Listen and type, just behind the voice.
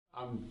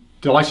I'm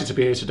delighted to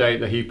be here today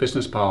at the Heath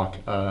Business Park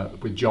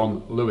with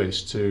John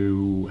Lewis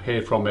to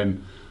hear from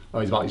him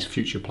about his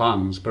future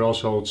plans, but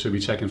also to be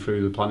taken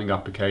through the planning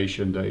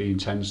application that he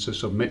intends to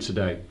submit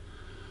today.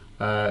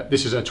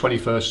 This is a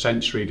 21st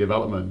century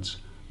development.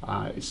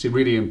 It's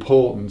really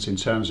important in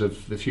terms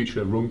of the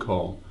future of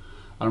Runcorn.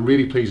 I'm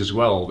really pleased as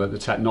well that the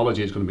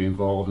technology is going to be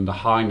involved, and the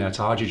HyNet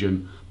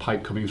hydrogen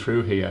pipe coming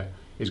through here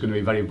is going to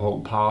be a very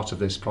important part of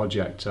this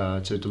project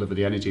to deliver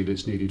the energy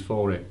that's needed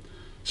for it.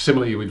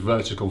 Similarly with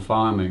vertical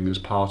farming as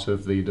part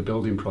of the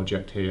building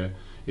project here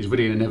is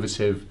really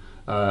innovative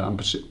and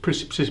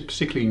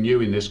particularly new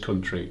in this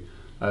country.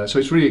 So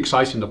it's really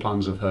exciting, the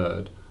plans I've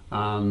heard,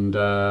 and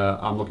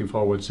I'm looking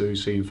forward to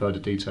seeing further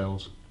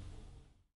details.